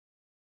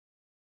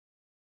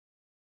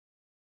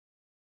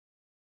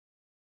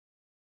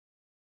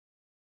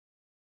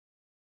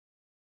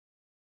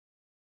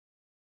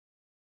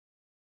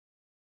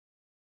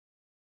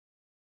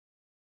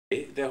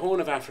The Horn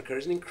of Africa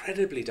is an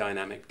incredibly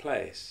dynamic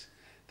place.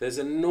 There's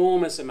an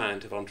enormous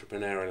amount of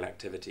entrepreneurial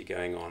activity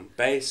going on,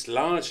 based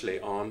largely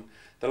on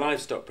the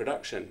livestock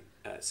production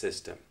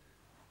system.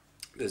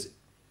 There's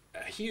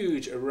a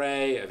huge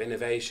array of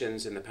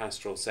innovations in the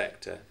pastoral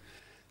sector.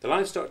 The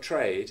livestock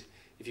trade,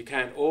 if you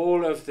count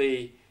all of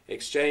the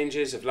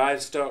exchanges of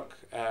livestock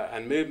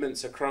and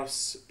movements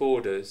across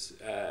borders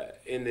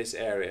in this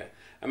area,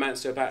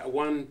 amounts to about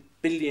 $1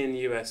 billion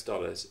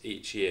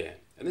each year.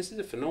 And this is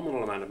a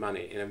phenomenal amount of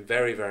money in a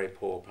very, very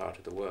poor part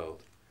of the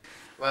world.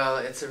 Well,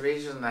 it's a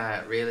region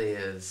that really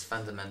is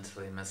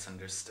fundamentally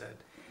misunderstood.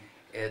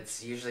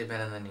 It's usually been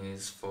in the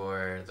news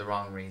for the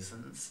wrong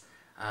reasons.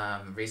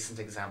 Recent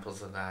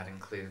examples of that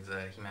include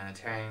the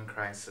humanitarian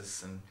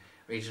crisis and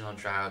regional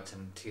drought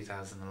in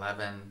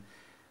 2011,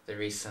 the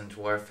recent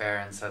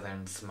warfare in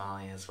southern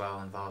Somalia as well,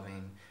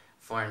 involving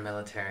foreign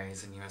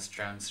militaries and US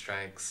drone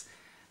strikes.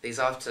 These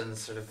often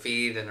sort of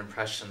feed an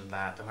impression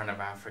that the Horn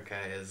of Africa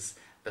is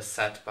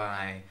beset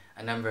by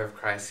a number of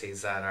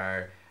crises that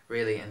are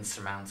really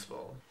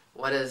insurmountable.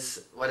 What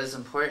is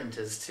important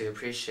is to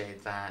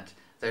appreciate that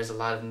there's a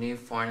lot of new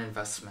foreign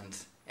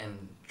investment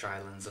in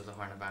drylands of the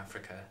Horn of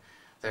Africa.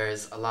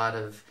 There's a lot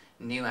of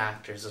new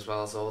actors as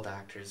well as old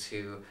actors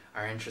who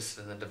are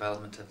interested in the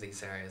development of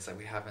these areas that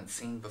we haven't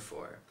seen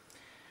before.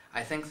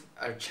 I think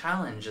our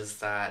challenge is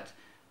that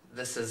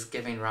this is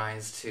giving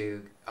rise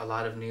to a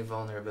lot of new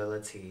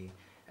vulnerability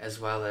as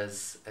well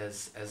as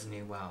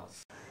new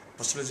wealth.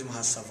 Pastoralism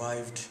has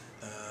survived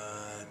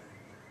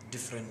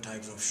different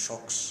types of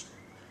shocks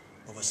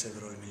over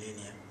several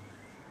millennia.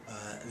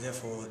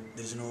 Therefore,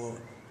 there's no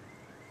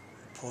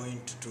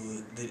point to,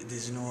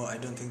 I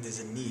don't think there's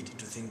a need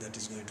to think that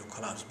it's going to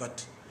collapse.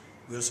 But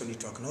we also need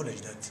to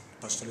acknowledge that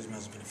pastoralism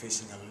has been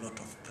facing a lot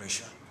of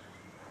pressure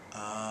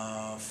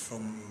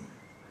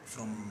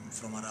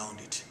from around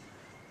it,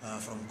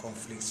 from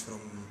conflicts,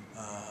 from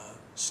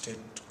state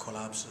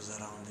collapses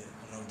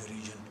around the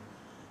region,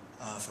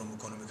 from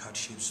economic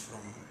hardships,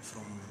 from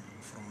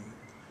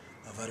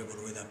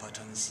variable weather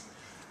patterns.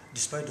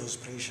 Despite those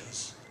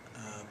pressures,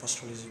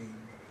 pastoralism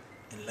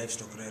and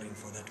livestock rearing,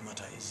 for that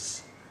matter,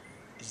 is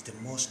the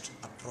most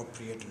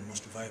appropriate and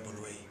most viable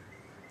way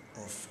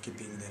of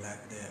keeping the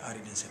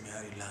arid and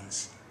semi-arid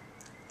lands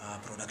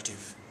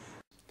productive.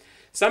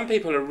 Some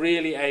people are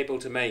really able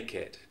to make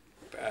it,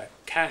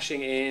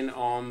 cashing in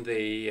on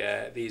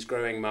these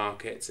growing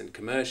markets and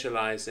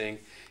commercializing,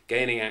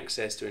 gaining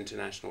access to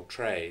international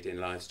trade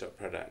in livestock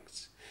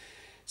products.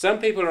 Some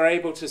people are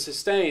able to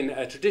sustain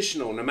a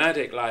traditional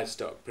nomadic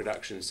livestock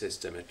production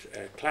system,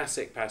 a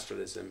classic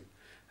pastoralism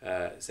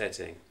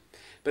setting.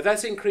 But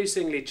that's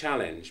increasingly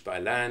challenged by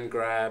land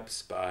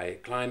grabs, by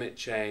climate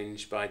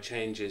change, by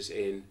changes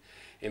in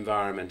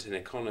environment and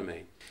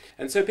economy.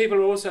 And so people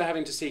are also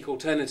having to seek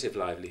alternative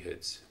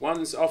livelihoods,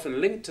 ones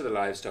often linked to the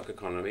livestock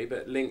economy,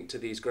 but linked to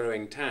these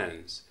growing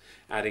towns,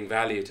 adding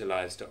value to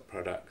livestock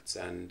products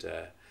and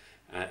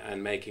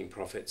making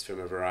profits from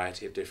a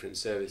variety of different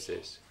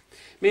services.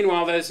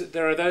 Meanwhile,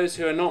 there are those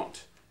who are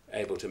not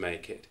able to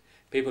make it,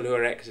 people who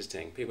are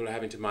exiting, people who are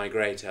having to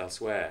migrate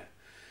elsewhere.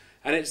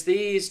 And it's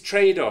these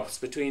trade-offs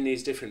between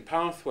these different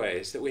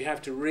pathways that we have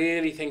to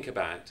really think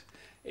about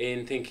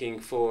in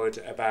thinking forward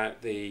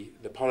about the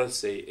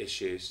policy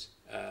issues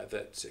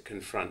that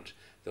confront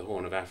the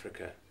Horn of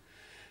Africa.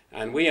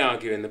 And we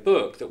argue in the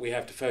book that we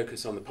have to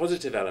focus on the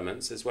positive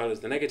elements as well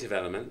as the negative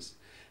elements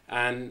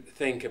and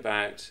think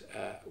about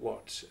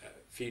what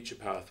future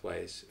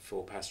pathways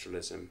for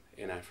pastoralism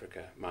in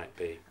Africa might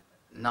be.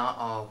 Not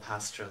all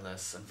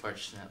pastoralists,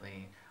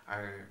 unfortunately,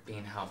 are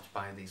being helped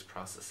by these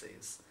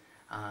processes.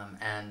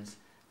 And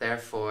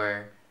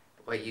therefore,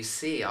 what you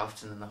see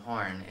often in the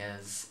Horn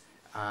is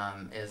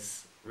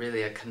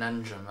really a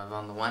conundrum of,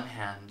 on the one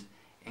hand,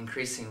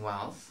 increasing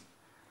wealth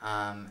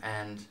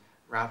and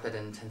rapid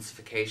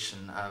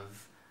intensification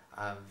of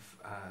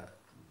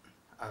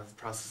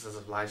processes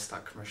of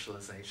livestock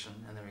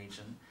commercialization in the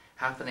region,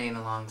 happening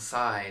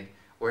alongside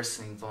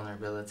worsening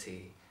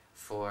vulnerability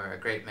for a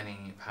great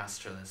many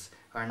pastoralists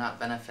who are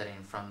not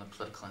benefiting from the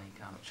political and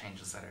economic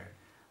changes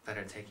that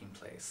are taking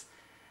place.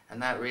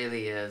 And that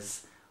really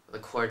is the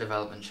core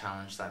development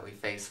challenge that we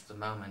face at the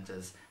moment,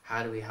 is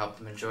how do we help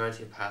the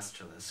majority of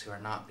pastoralists who are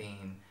not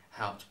being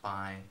helped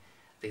by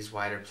these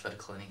wider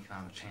political and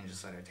economic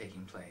changes that are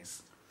taking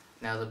place.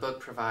 Now, the book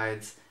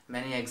provides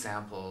many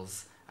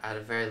examples at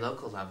a very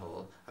local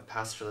level of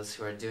pastoralists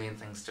who are doing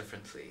things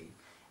differently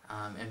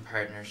in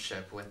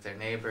partnership with their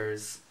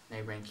neighbors,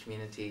 neighboring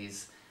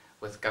communities,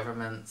 with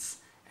governments,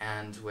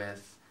 and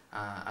with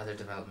other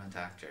development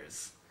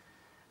actors,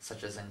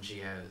 such as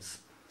NGOs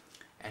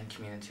and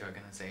community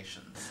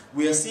organizations.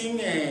 We are seeing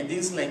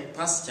things like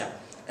pasture,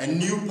 a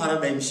new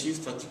paradigm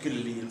shift,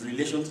 particularly in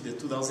relation to the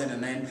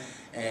 2009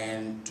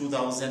 and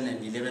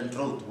 2011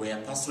 drought,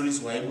 where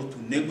pastoralists were able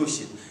to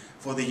negotiate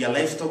for their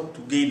livestock to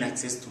gain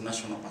access to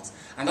national parks.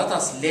 And that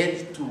has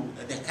led to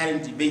the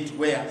current debate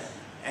where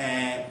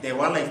the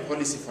wildlife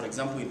policy, for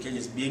example, in Kenya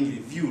is being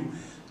reviewed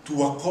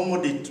to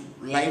accommodate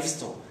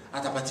livestock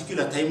at a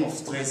particular time of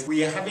stress.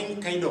 We are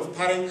having kind of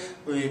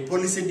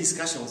policy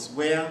discussions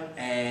where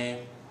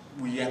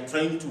we are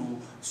trying to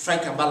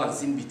strike a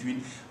balance in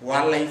between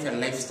wildlife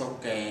and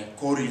livestock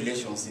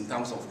correlations in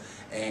terms of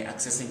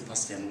accessing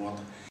pasture and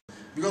water.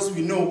 Because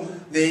we know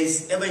there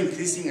is ever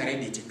increasing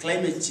aridity,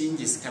 climate change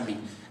is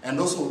coming, and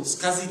also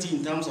scarcity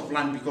in terms of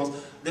land, because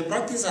the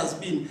practice has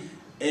been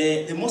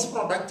the most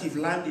productive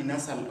land in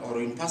asal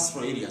or in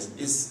pastoral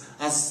areas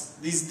has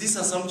this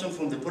assumption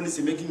from the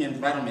policy making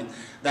environment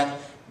that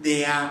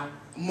they are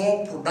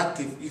more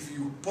productive if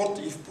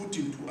put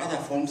into other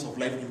forms of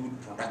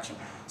livelihood production.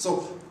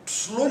 So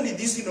slowly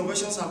these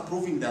innovations are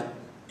proving that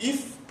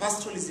if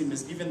pastoralism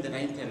is given the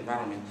right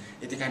environment,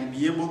 it can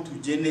be able to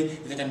generate,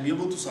 it can be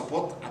able to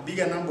support a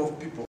bigger number of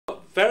people.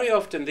 Very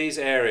often these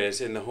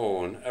areas in the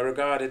Horn are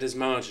regarded as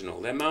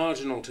marginal. They're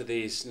marginal to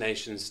these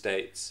nation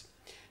states.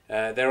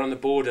 They're on the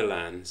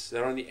borderlands,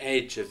 they're on the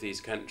edge of these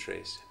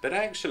countries. But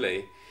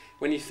actually,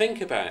 when you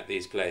think about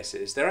these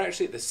places, they're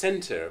actually at the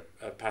centre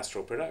of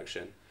pastoral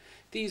production.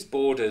 These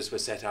borders were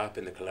set up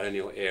in the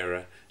colonial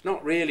era,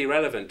 not really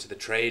relevant to the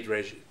trade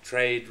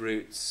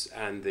routes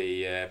and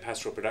the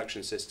pastoral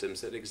production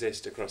systems that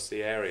exist across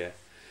the area.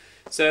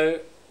 So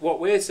what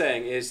we're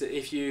saying is that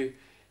if you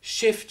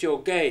shift your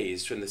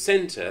gaze from the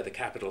centre, the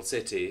capital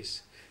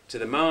cities, to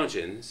the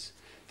margins,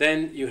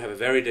 then you have a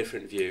very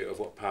different view of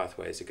what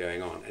pathways are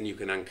going on, and you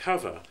can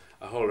uncover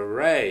a whole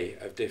array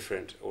of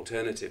different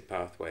alternative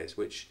pathways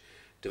which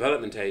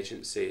development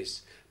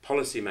agencies,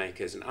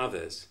 policymakers and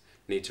others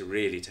need to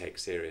really take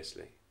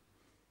seriously.